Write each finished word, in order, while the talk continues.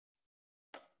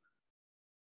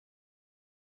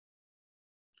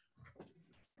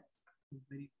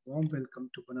Very warm welcome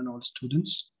to one and all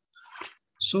students.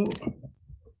 So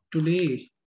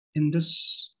today in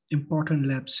this important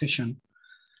lab session,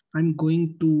 I'm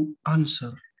going to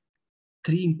answer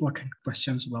three important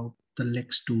questions about the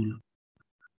LEX tool.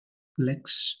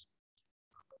 LEX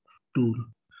tool.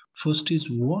 First is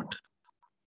what?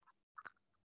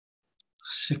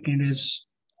 Second is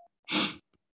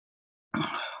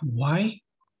why?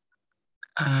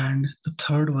 And the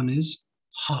third one is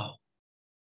how.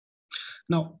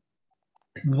 Now,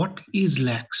 what is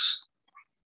LEX?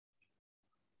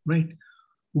 Right?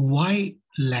 Why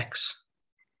LEX?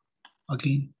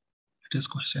 Again, it is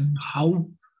question how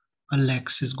a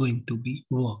LEX is going to be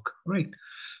work, right?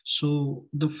 So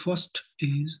the first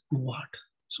is what?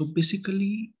 So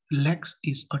basically LEX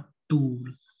is a tool.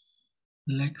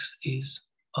 LEX is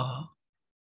a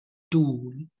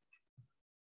tool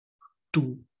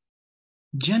to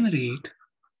generate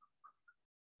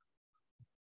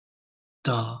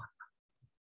the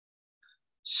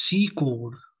C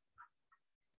code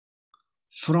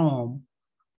from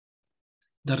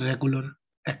the regular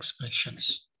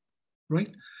expressions,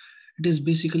 right? It is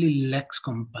basically LEX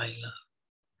compiler.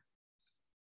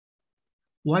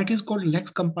 Why it is called LEX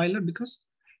compiler? Because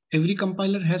every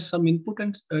compiler has some input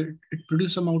and it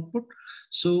produces some output.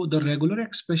 So the regular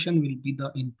expression will be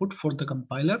the input for the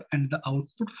compiler and the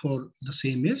output for the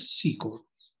same is C code.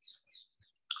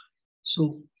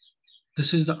 So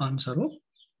this is the answer of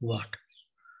what.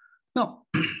 Now,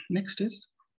 next is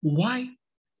why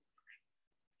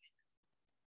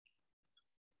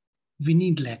we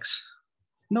need LEX.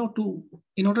 Now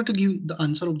in order to give the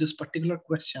answer of this particular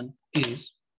question is,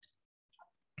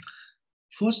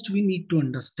 first we need to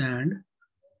understand,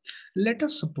 let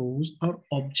us suppose our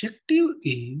objective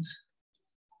is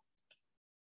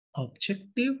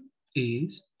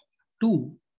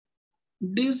to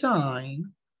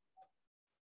design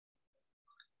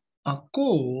a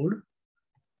code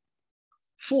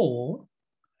for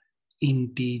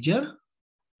integer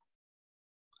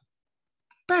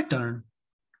pattern,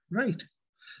 right?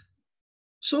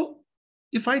 So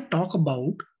if I talk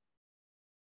about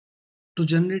to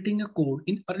generating a code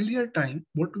in earlier time,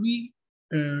 what we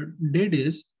did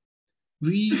is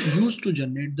we used to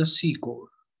generate the C code,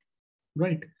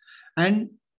 right?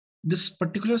 And this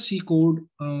particular C code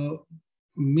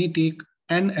may take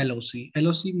n LOC.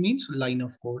 LOC means line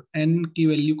of code. N की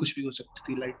value कुछ भी हो सकती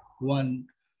थी, like 1,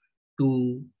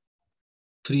 2,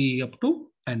 3 up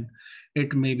to n.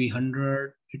 It may be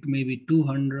 100, it may be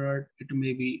 200, it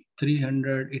may be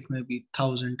 300, it may be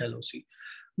 1000 LOC,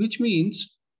 which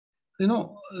means, you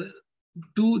know,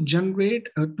 to generate,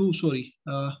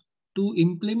 to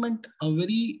implement a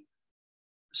very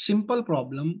simple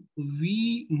problem,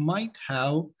 we might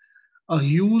have a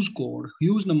huge code,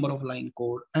 huge number of line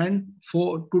code, and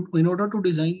in order to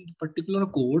design particular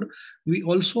code, we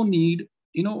also need,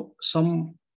 you know,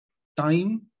 some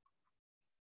time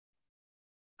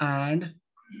and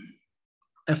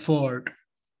effort,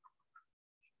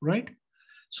 right?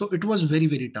 So it was very,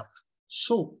 very tough.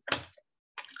 So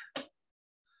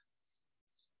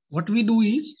what we do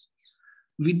is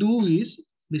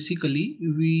basically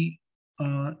we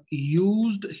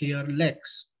used here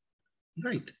LEX,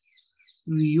 right?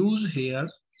 We use here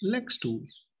LEX tool.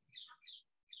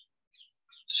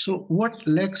 So what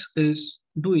LEX is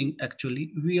doing,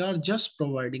 actually, we are just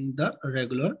providing the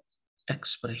regular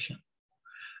expression.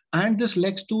 And this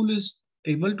LEX tool is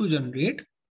able to generate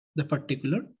the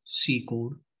particular C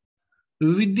code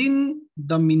within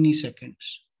the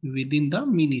milliseconds,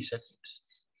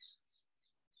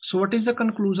 So what is the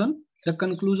conclusion? The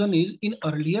conclusion is in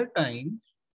earlier time,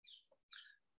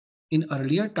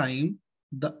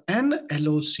 the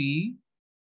NLOC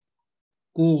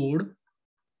code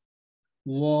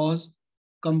was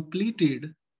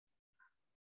completed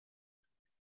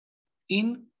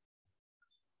in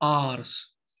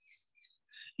hours.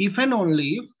 If and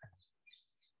only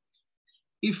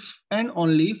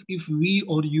if we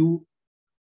or you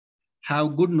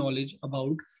have good knowledge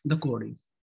about the coding.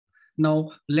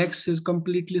 Now LEX is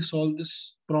completely solved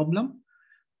this problem.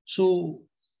 So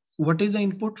what is the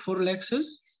input for LEX is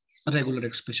a regular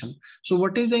expression. So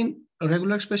what is the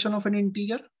regular expression of an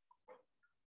integer?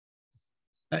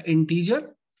 An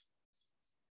integer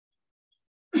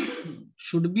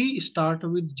should be start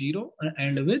with 0 and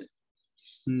end with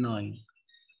 9.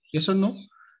 Yes or no?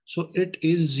 So it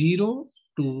is 0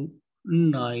 to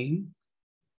 9.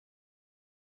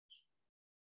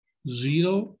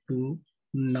 0 to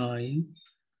 9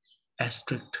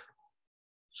 asterisk.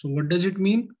 So what does it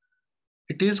mean?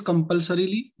 It is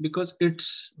compulsorily, because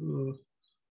its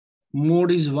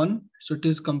mode is 1, so it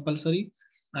is compulsory,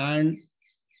 and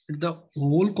the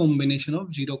whole combination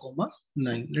of 0,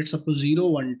 9. Let's suppose 0,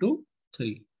 1, 2,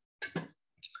 3.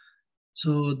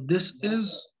 So this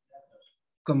is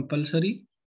compulsory,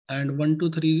 and 1, 2,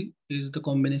 3 is the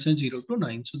combination 0 to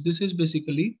 9. So this is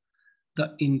basically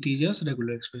the integers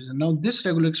regular expression. Now this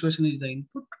regular expression is the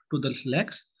input to the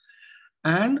lex,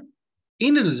 and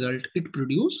in a result it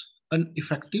produces an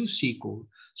effective C code.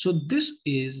 So this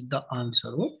is the answer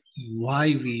of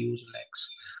why we use lex.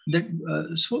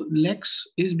 So lex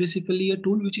is basically a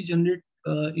tool which generate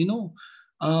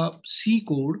C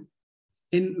code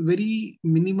in very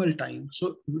minimal time.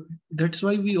 So that's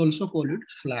why we also call it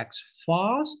FLAX,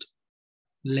 fast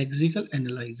lexical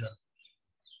analyzer.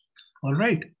 All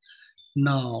right.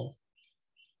 Now,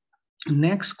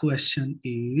 next question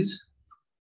is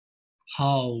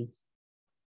how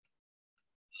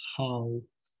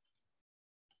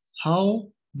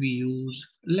we use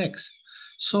lex.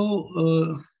 So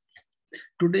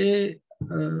today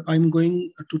I'm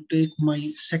going to take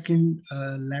my second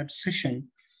lab session.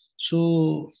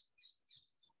 So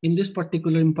in this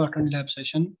particular important lab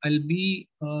session, I'll be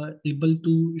able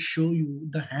to show you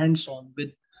the hands-on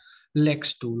with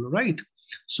lex tool, right?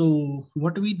 So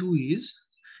what we do is,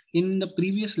 in the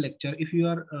previous lecture, if you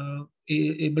are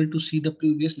able to see the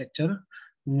previous lecture,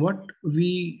 what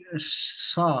we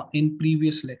saw in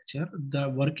previous lecture, the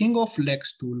working of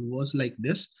lex tool was like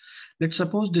this. Let's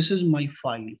suppose this is my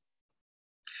file.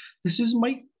 This is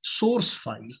my source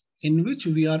file in which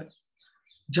we are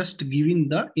just giving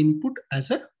the input as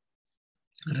a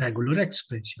regular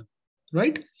expression,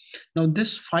 right? Now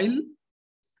this file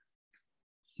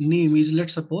name is,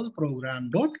 let's suppose,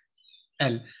 program.l.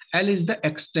 L is the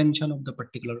extension of the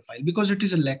particular file because it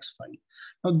is a lex file.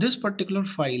 Now this particular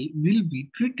file will be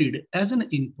treated as an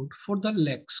input for the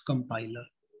lex compiler.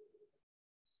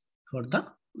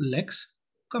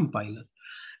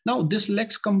 Now this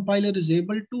lex compiler is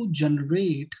able to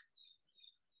generate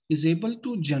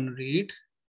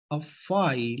a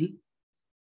file.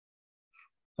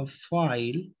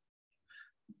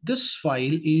 This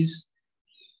file is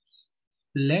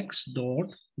lex.yy.c,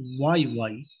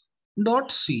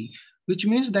 which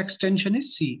means the extension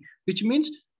is C, which means,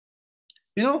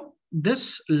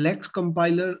 this lex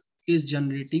compiler is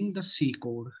generating the C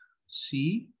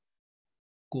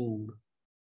code,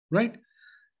 right?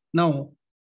 Now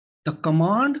the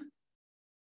command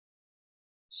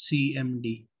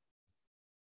cmd,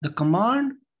 the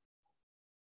command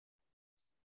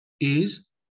is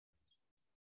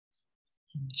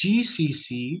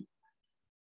gcc,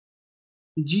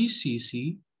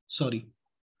 sorry,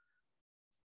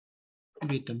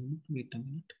 wait a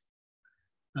minute.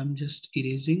 I'm just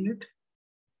erasing it.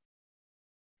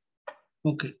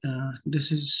 Okay,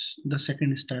 this is the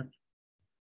second step.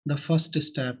 The first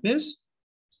step is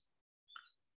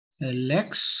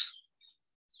lex.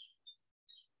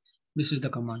 This is the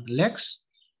command lex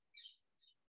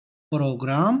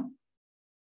program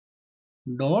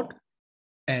dot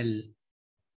l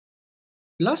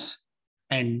plus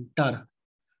enter.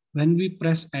 When we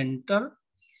press enter,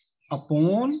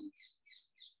 upon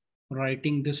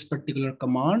writing this particular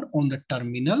command on the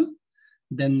terminal,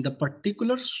 then the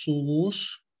particular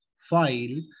source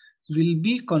file will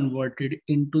be converted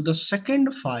into the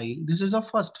second file. This is the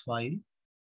first file,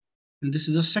 and this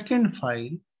is the second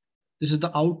file. This is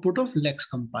the output of lex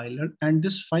compiler, and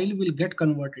this file will get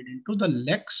converted into the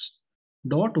lex.yy.c,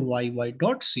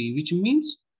 which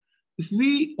means if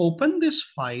we open this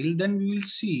file, then we will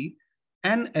see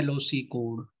an LOC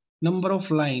code, number of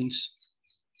lines,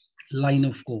 line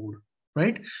of code,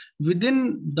 right?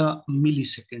 Within the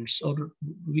milliseconds, or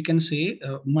we can say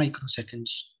microseconds,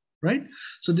 right?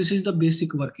 So this is the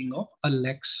basic working of a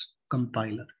lex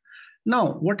compiler.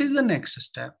 Now, what is the next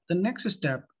step? The next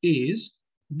step is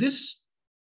this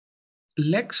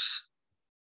lex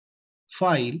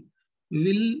file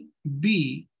will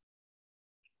be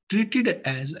treated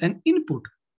as an input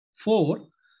for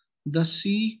the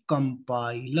C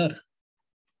compiler.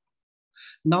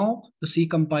 Now the C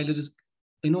compiler is,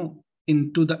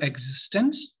 into the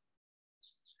existence,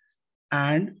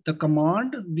 and the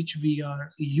command which we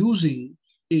are using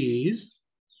is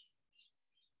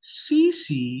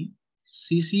cc.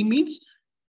 cc means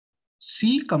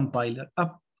C compiler.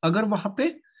 अब अगर वहां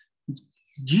पे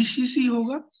GCC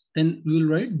होगा, then we will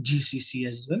write GCC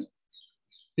as well.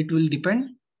 It will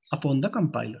depend upon the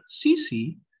compiler.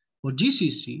 CC or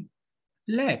GCC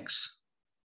lex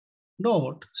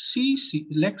dot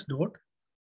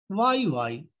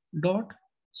yy dot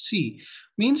c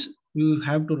means we will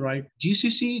have to write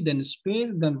GCC, then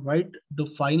space, then write the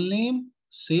file name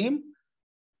same,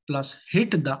 plus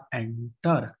hit the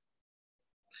enter.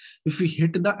 If we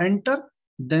hit the enter,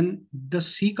 then the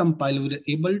C compiler will be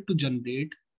able to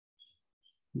generate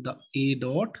the A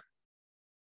dot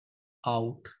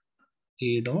out,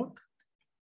 A dot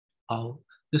out.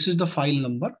 This is the file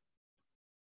number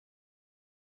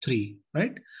 3,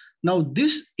 right? Now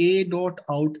this A dot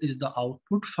out is the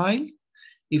output file.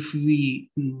 If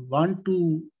we want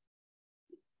to,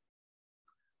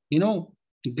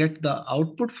 get the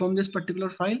output from this particular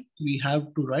file, we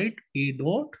have to write A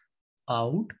dot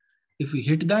out. If we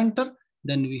hit the enter,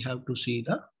 then we have to see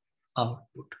the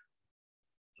output,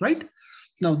 right?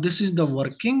 Now this is the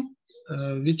working,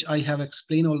 which I have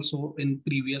explained also in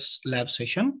previous lab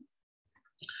session.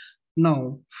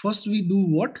 Now, first we do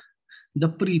what? The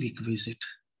prerequisite.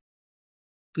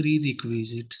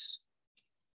 Prerequisites.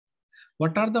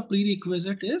 What are the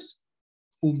prerequisite is?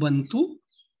 Ubuntu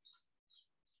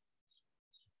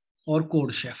or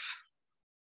CodeChef,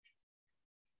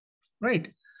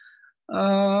 right?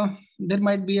 There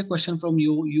might be a question from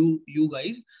you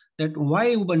guys that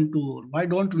why Ubuntu, why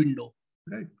don't Windows,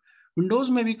 right? Windows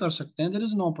may be kar sakte hain, there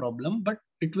is no problem, but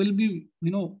it will be,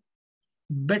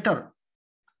 better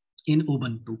in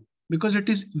Ubuntu because it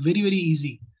is very, very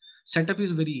easy. Setup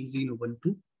is very easy in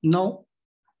Ubuntu. Now,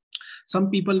 some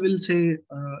people will say,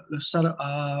 sir,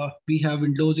 we have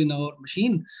Windows in our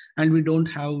machine and we don't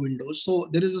have Windows. So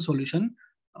there is a solution.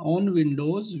 On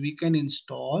Windows, we can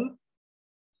install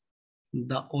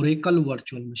the Oracle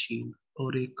virtual machine.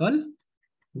 Oracle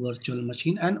virtual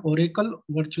machine, and Oracle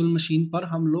virtual machine पर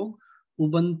हम लोग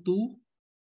Ubuntu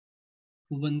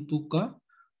का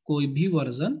कोई भी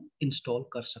version install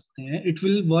कर सकते हैं. It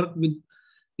will work with,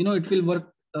 it will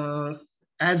work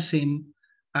as same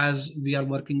as we are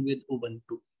working with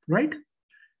Ubuntu, right?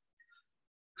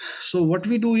 So what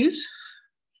we do is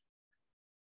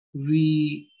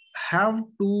we have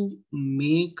to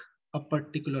make a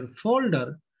particular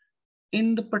folder.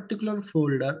 In the particular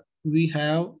folder, we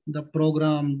have the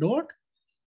program.l.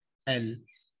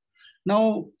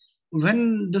 Now,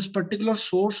 when this particular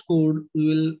source code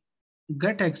will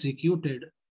get executed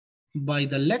by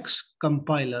the Lex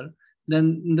compiler,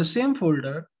 then in the same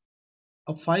folder,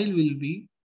 a file will be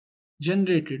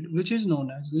generated, which is known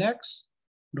as lex.yy.c.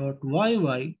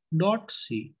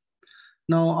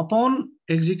 Now, upon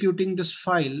executing this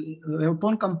file,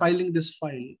 upon compiling this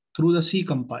file through the C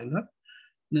compiler,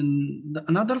 then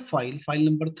another file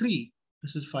number 3.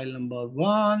 This is file number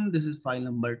 1. This is file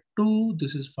number 2.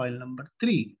 This is file number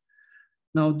 3.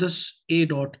 Now this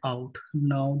A.out.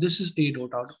 Now this is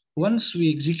A.out. Once we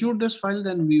execute this file,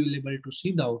 then we will be able to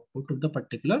see the output of the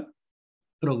particular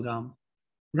program,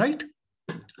 right?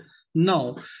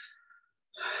 Now,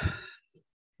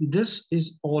 this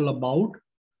is all about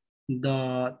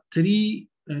the 3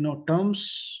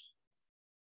 terms: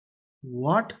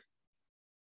 what,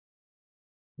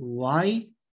 why,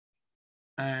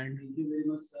 and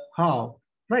how,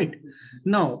 right?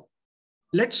 Now,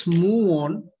 let's move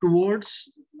on towards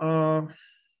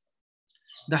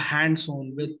the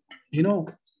hands-on with,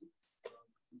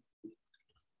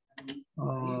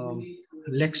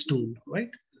 Lex tool, right?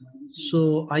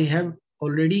 So I have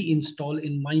already installed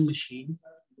in my machine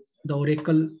the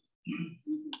Oracle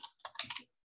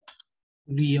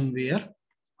VMware.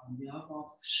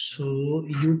 So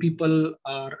you people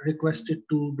are requested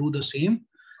to do the same.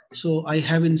 So I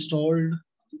have installed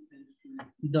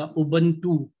the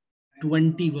Ubuntu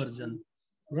 20 version,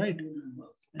 right?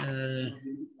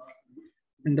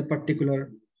 In the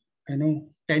particular, 10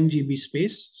 GB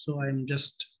space. So I'm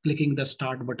just clicking the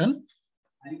start button.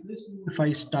 If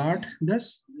I start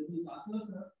this,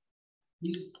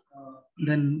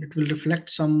 then it will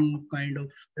reflect some kind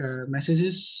of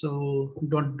messages. So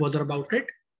don't bother about it.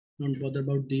 Don't bother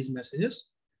about these messages.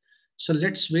 So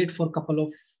let's wait for a couple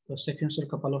of seconds or a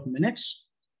couple of minutes.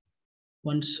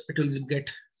 Once it will get,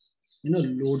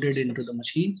 loaded into the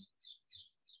machine.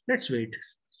 Let's wait.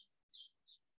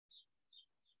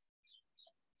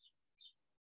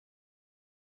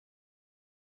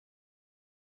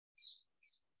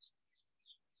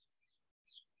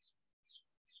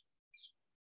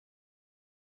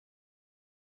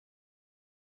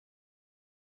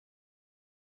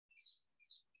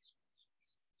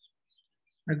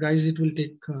 Guys, it will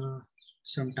take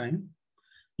some time.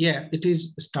 Yeah, it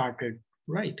is started,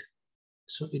 right?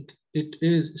 So it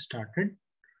is started.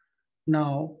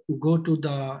 Now go to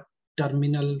the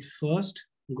terminal first.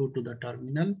 Go to the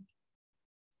terminal.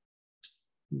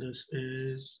 This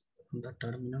is the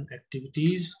terminal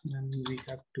activities. Then we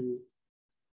have to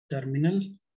terminal.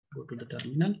 Go to the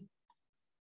terminal.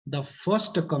 The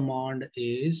first command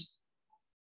is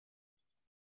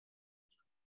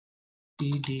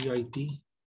edit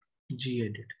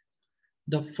gedit.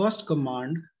 The first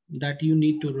command that you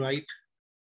need to write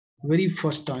very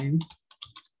first time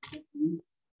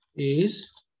is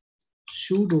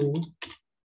sudo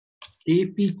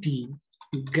apt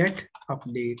get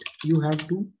update. You have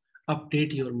to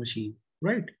update your machine,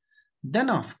 right? Then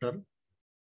after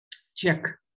check,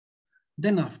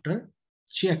 then after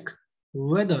check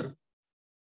whether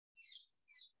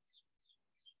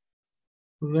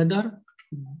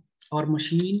our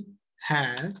machine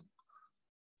has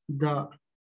the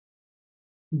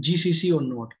GCC or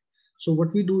not. So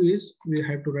what we do is we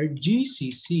have to write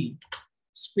GCC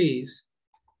space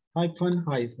hyphen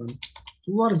hyphen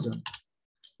version.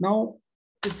 Now,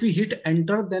 if we hit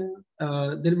enter, then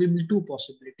there will be two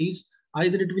possibilities.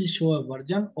 Either it will show a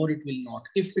version or it will not.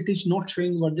 If it is not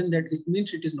showing version, that it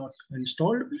means it is not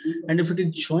installed. And if it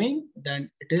is showing, then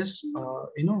it is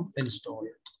installed.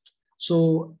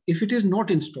 So if it is not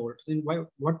installed, then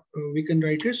what we can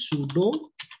write is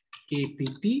sudo apt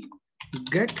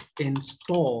get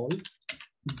install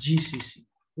GCC,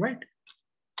 right?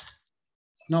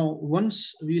 Now,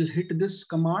 once we'll hit this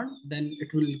command, then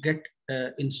it will get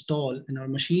installed in our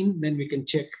machine. Then we can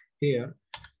check here,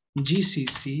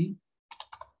 GCC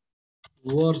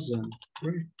version,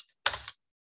 right?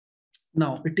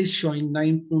 Now it is showing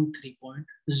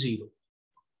 9.3.0.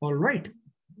 All right.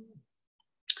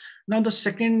 Now the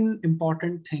second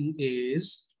important thing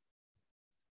is,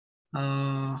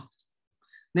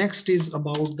 next is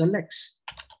about the Lex.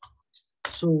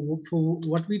 So for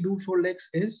what we do for Lex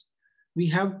is, we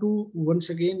have to once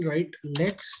again write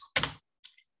Lex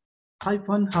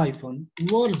hyphen hyphen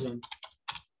version.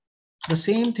 The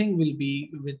same thing will be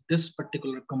with this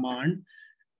particular command.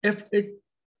 If it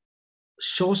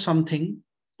shows something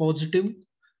positive,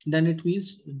 then it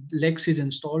means Lex is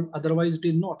installed. Otherwise, it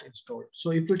is not installed.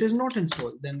 So if it is not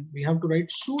installed, then we have to write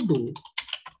sudo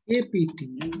apt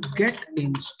get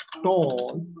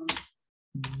install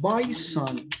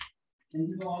bison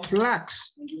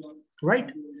flax,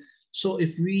 right? So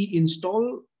if we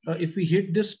install, if we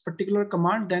hit this particular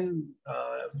command, then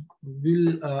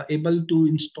we'll able to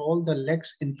install the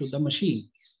Lex into the machine.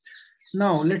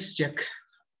 Now let's check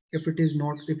if it is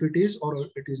not, if it is or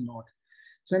it is not.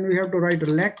 So then we have to write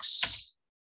Lex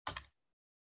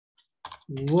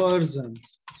version.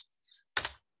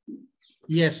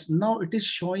 Yes, now it is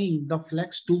showing the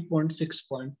Flex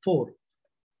 2.6.4.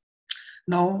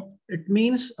 Now it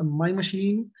means my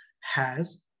machine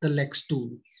has the Lex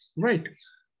tool, right?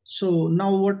 So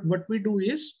now what we do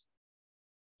is,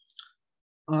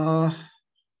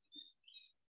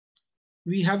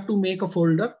 we have to make a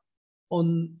folder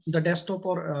on the desktop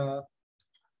or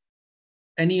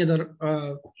any other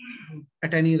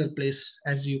at any other place,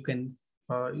 as you can.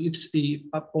 It's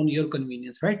up on your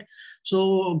convenience, right?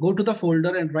 So go to the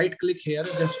folder and right click here,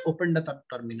 just open the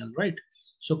terminal, right?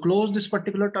 So close this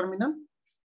particular terminal,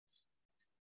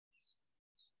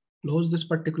 close this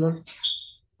particular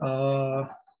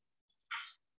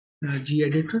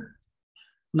gedit.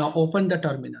 Now open the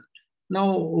terminal.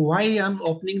 Now why I'm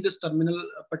opening this terminal,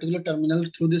 particular terminal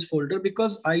through this folder?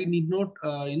 Because I need not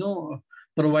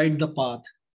provide the path,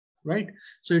 right?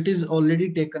 So it is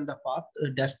already taken the path,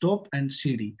 desktop and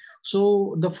CD.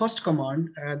 So the first command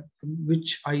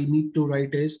which I need to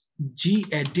write is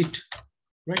gedit,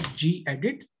 right?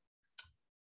 Gedit.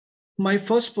 My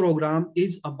first program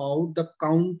is about the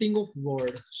counting of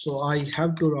words. So I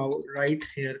have to write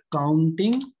here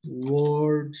counting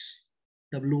words,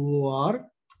 WORDS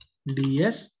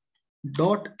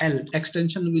dot L.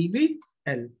 Extension will be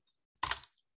L.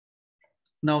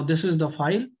 Now this is the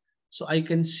file. So I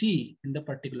can see in the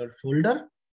particular folder.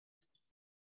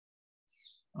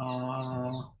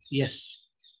 Yes.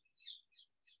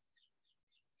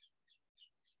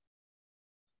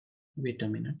 Wait a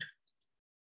minute.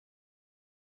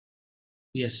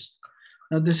 Yes.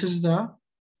 Now this is the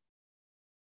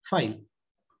file.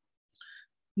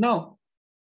 Now,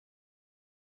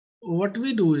 what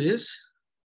we do is,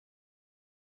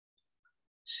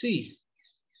 see,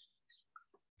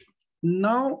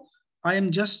 now I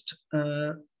am just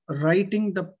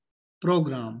writing the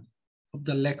program of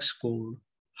the Lex code.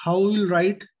 How we'll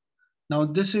write? Now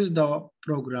this is the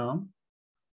program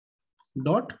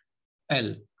dot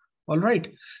L. All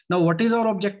right. Now what is our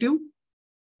objective?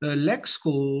 Lex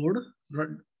code,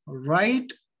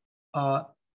 write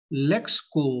Lex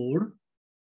code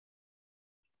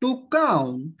to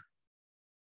count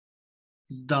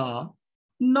the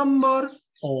number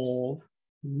of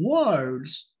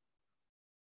words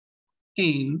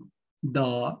in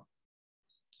the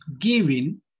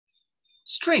given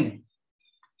string.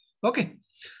 Okay.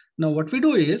 Now what we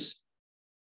do is,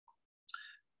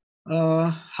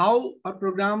 how our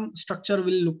program structure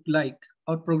will look like.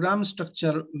 Our program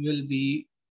structure will be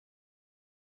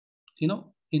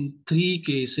in three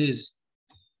cases,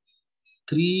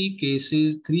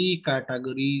 three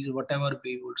categories, whatever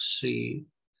we would say,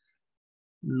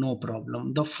 no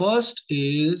problem. The first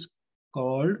is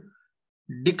called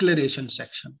declaration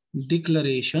section.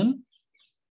 Declaration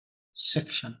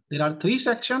section. There are three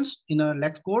sections in a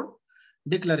Lex code.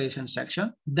 Declaration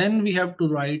section. Then we have to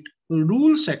write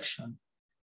rule section.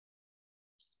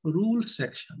 Rule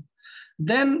section.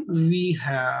 Then we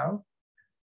have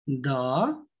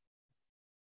the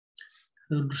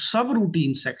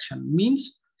subroutine section.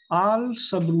 Means all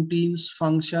subroutines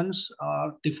functions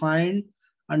are defined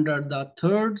under the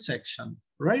third section,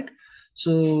 right?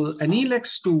 So any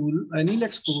Lex tool, any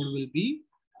Lex code will be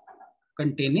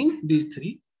containing these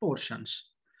three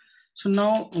portions. So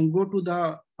now go to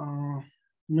the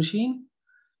machine.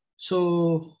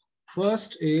 So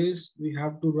first is we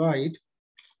have to write,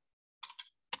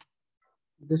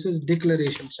 this is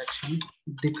declaration section,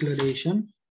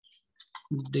 declaration,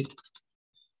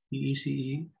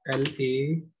 declaration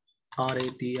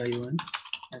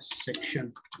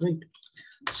section, right?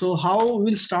 So how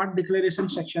we'll start declaration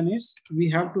section is, we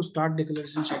have to start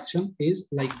declaration section is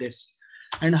like this.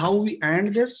 And how we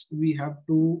end this, we have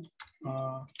to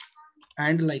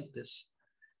end like this.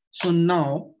 So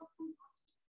now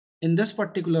in this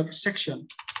particular section,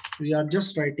 we are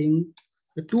just writing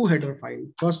the two header file.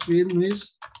 First one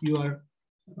is, you are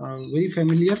very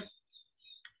familiar,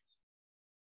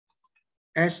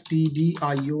 stdio.h,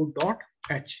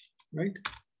 right?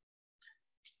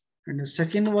 And the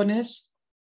second one is,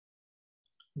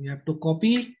 we have to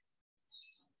copy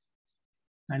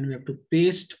and we have to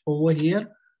paste over here.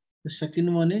 The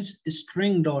second one is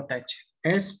string.h,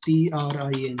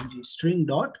 string,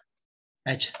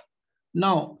 string.h.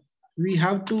 Now we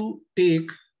have to take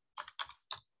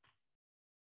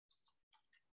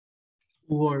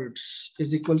words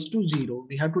is equals to 0.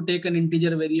 We have to take an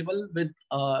integer variable with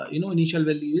initial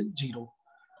value is 0,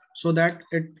 so that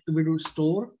it will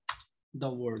store the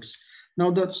words.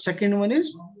 Now the second one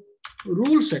is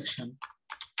rule section,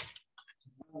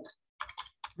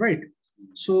 right?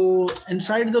 So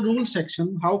inside the rule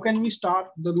section, how can we start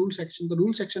the rule section? The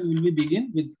rule section will be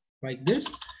begin with like this,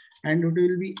 and it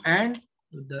will be end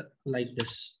like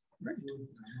this, right?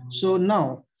 So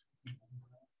now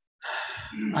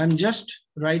I'm just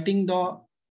writing the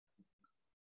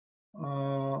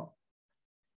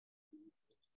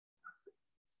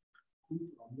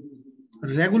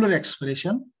regular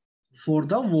expression for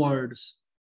the words.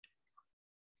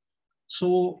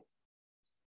 So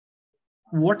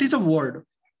what is a word?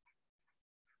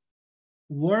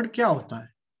 Word क्या होता है?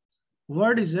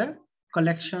 Word is a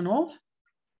collection of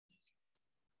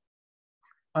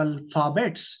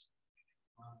alphabets.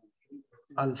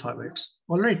 Alphabets.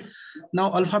 All right.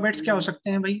 Now alphabets क्या हो सकते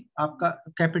हैं भाई? आपका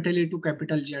capital A to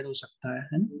capital Z हो सकता है,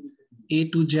 A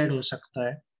to Z हो सकता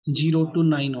है, 0 to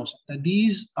 9 हो सकता है.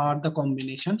 These are the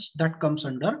combinations that comes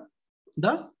under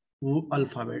the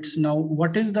alphabets. Now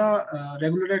what is the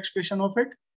regular expression of it?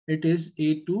 It is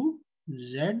A to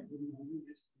Z,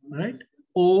 right?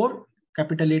 Or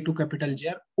capital A to capital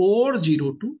Z, or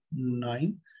 0 to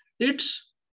 9.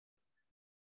 It's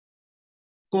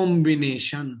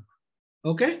combination.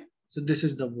 Okay, so this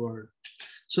is the word.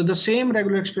 So the same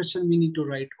regular expression we need to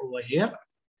write over here.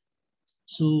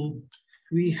 So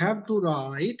we have to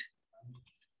write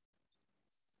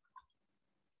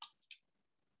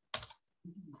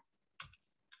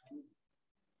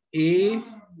A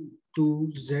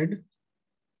to Z,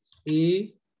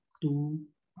 A to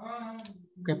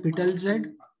capital Z,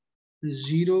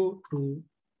 0 to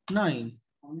 9.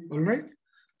 All right.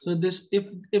 So this,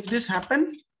 if this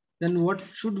happens, then what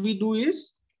should we do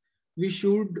is, we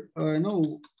should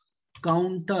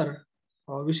counter,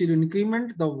 or we should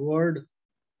increment the word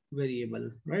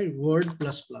variable, right? Word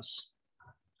plus plus.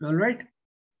 All right.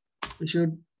 We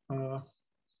should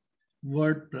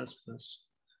word plus plus.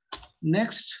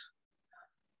 Next,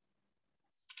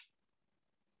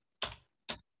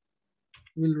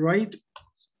 we'll write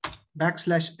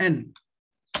 \n.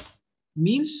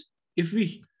 Means if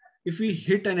we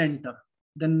hit an enter,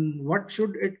 then what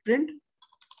should it print?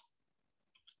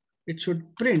 It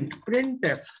should print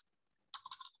printf.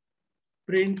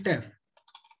 Printf.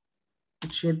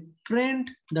 It should print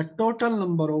the total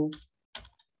number of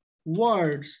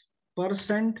words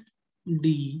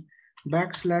 %d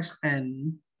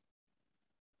 \n.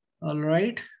 All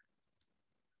right,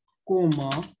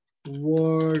 comma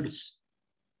words.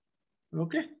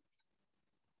 Okay.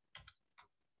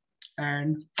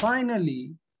 And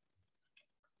finally,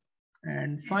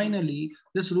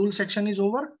 this rule section is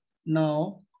over.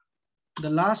 Now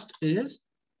the last is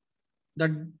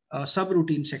the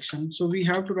subroutine section. So we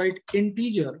have to write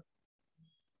integer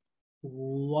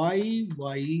ywrap.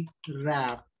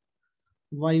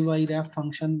 Ywrap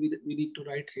function we need to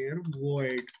write here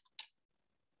void.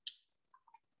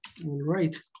 All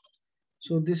right.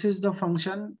 So this is the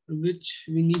function which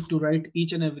we need to write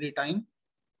each and every time.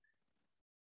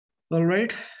 All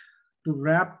right. To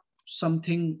wrap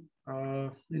something,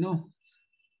 or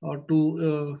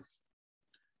to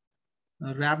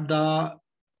wrap the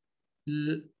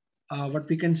what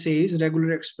we can say is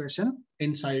regular expression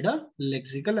inside a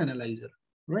lexical analyzer,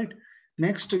 right?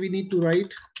 Next, we need to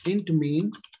write int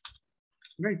main,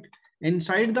 right?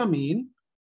 Inside the main,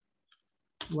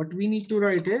 what we need to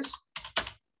write is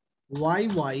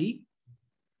yylex,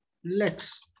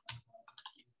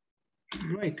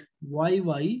 right?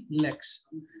 yylex.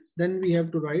 Then we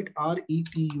have to write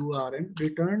return,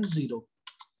 return 0.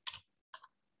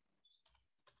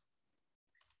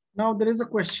 Now there is a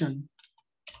question.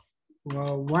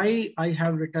 Why I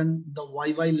have written the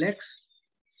yylex?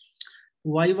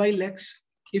 Yylex,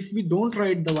 if we don't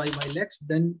write the yylex,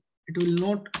 then it will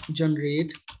not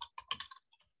generate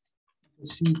the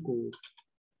C code.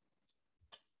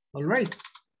 All right.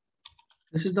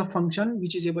 This is the function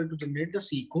which is able to generate the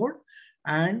C code,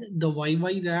 and the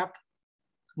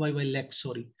yylex,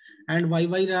 sorry. And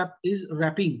yywrap is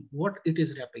wrapping. What it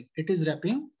is wrapping? It is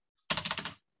wrapping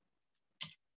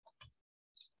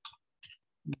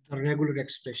the regular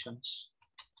expressions,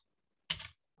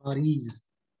 REs,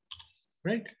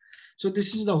 right? So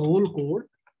this is the whole code.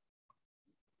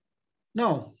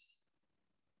 Now,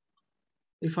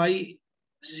 if I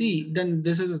see, then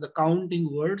this is the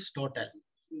counting words.l.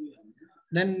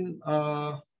 Then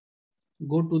go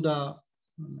to the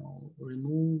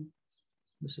remove.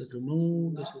 This is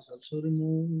remove. This is also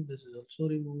remove. This is also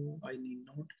remove. I need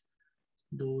not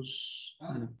those.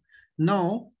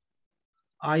 Now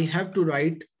I have to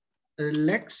write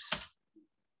lex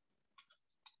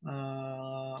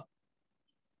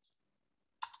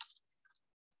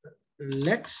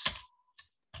lex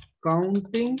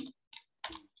counting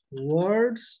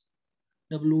words,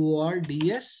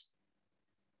 WORDS,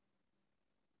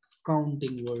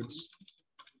 counting words.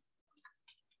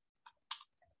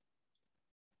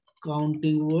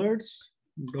 Counting words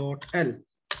dot L.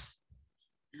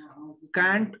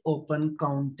 Can't open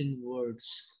counting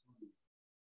words.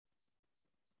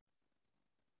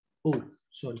 Oh,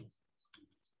 sorry.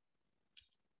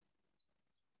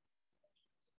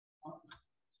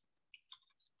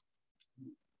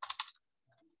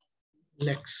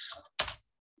 Lex.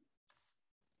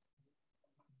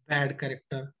 Bad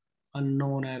character,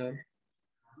 unknown error.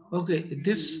 Okay,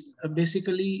 this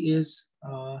basically is,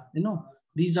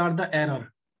 these are the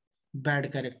error,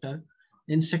 bad character.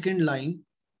 In second line,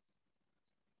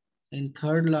 in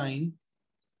third line,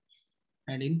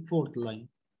 and in fourth line.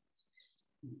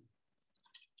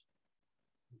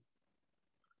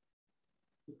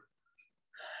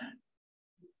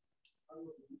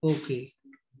 Okay,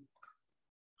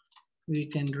 we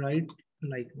can write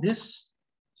like this.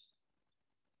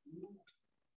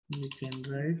 We can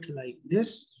write like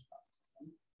this.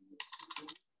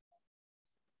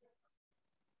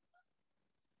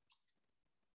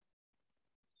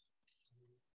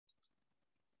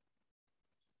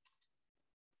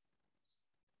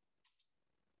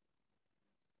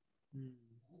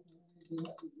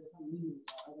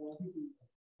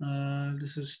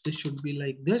 This should be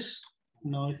like this.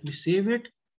 Now if we save it,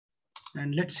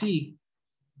 and let's see.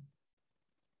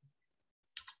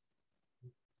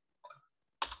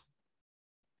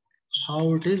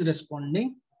 How it is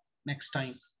responding next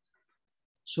time.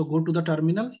 So go to the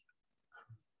terminal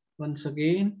once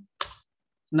again.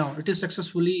 Now it is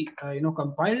successfully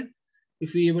compiled.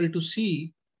 If we able to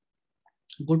see,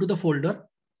 go to the folder,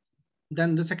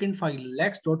 then the second file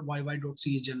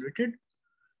lex.yy.c is generated.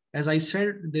 As I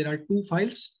said, there are two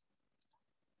files.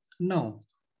 Now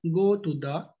go to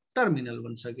the terminal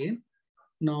once again.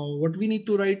 Now what we need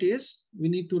to write is, we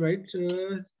need to write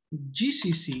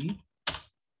gcc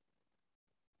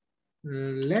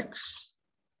lex.yy.c.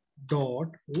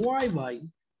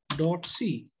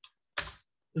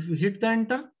 If we hit the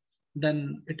enter,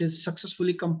 then it is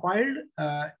successfully compiled.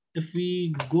 If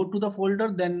we go to the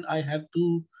folder, then I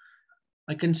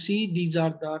can see these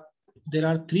are there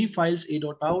are three files,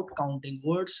 a.out, counting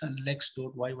words, and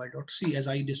lex.yy.c, as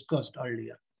I discussed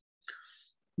earlier.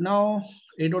 Now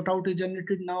a.out is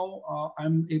generated. Now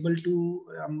I'm able to,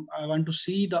 I want to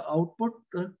see the output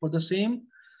for the same.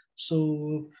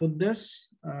 So for this,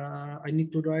 I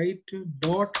need to write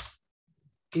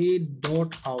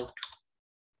 .a.out.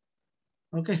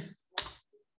 Okay.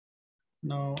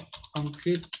 Now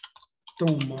Ankit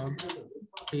Tomar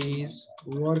is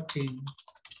working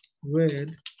with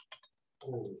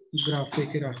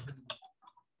graphic era.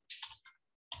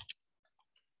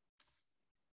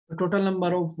 The total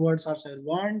number of words are 7.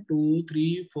 1, 2,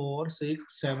 3, 4, 6,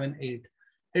 7, 8.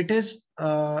 It is,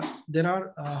 there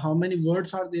are, how many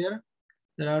words are there?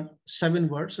 There are 7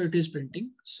 words, so it is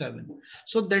printing 7.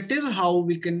 So that is how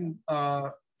we can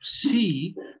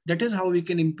see, that is how we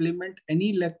can implement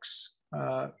any Lex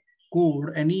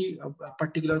code, any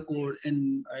particular code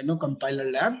in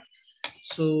compiler lab.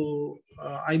 So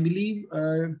I believe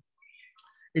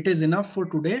it is enough for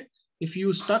today. If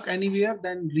you stuck anywhere,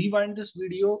 then rewind this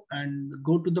video and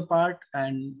go to the part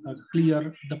and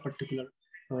clear the particular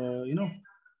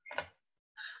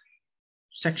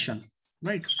section,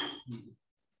 right?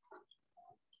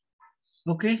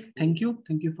 Okay, thank you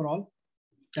for all.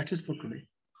 That's it for today.